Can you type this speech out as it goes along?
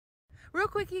Real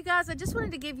quick, you guys, I just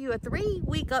wanted to give you a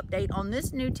 3-week update on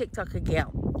this new TikTok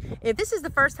account. If this is the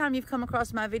first time you've come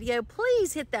across my video,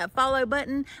 please hit that follow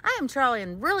button. I am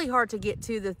trying really hard to get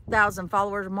to the 1,000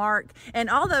 followers mark. And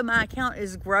although my account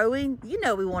is growing, you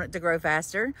know we want it to grow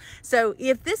faster. So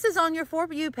if this is on your For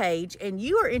You page and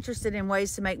you are interested in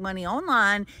ways to make money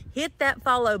online, hit that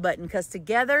follow button, because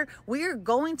together we are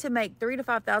going to make $3,000 to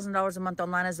 $5,000 a month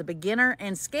online as a beginner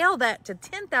and scale that to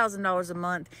 $10,000 a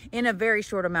month in a very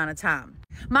short amount of time.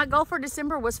 My goal for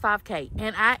December was 5K,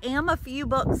 and I am a few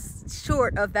bucks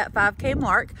short of that 5K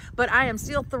mark, but I am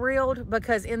still thrilled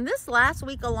because in this last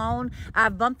week alone,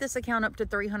 I've bumped this account up to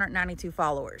 392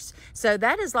 followers. So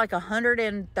that is like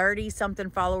 130 something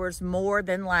followers more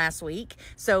than last week.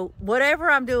 So whatever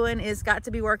I'm doing is got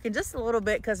to be working just a little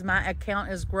bit because my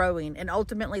account is growing. And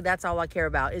ultimately that's all I care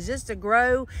about, is just to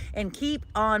grow and keep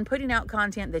on putting out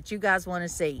content that you guys want to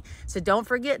see. So don't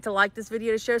forget to like this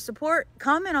video to show support,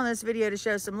 comment on this video to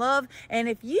show some love, and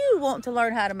if you want to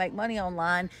learn how to make money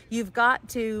online, you've got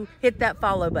to hit that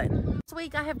follow button. This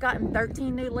week I have gotten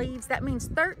 13 new leads. That means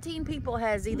 13 people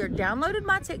has either downloaded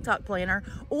my TikTok planner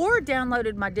or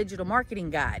downloaded my digital marketing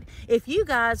guide. If you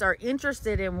guys are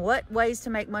interested in what ways to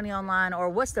make money online or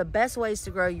what's the best ways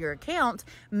to grow your account,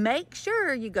 make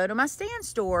sure you go to my Stan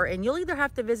Store, and you'll either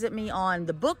have to visit me on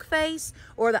the Bookface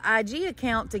or the IG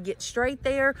account to get straight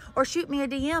there, or shoot me a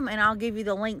DM and I'll give you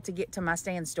the link to get to my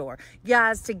Stan Store.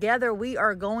 Guys, together we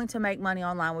are going to make money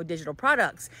online with digital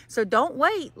products. So don't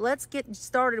wait. Let's get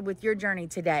started with your journey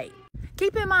today.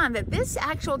 Keep in mind that this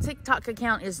actual TikTok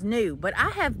account is new, but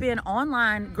I have been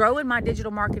online growing my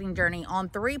digital marketing journey on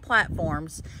 3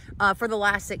 platforms for the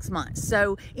last 6 months.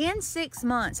 So in 6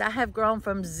 months, I have grown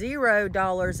from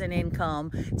 $0 in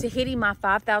income to hitting my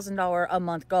 $5,000 a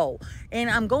month goal. And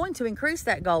I'm going to increase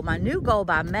that goal. My new goal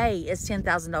by May is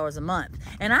 $10,000 a month.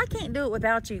 And I can't do it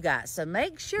without you guys. So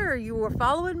make sure you are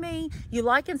following me, you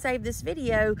like and save this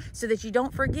video so that you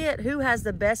don't forget who has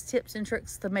the best tips and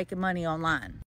tricks to making money online.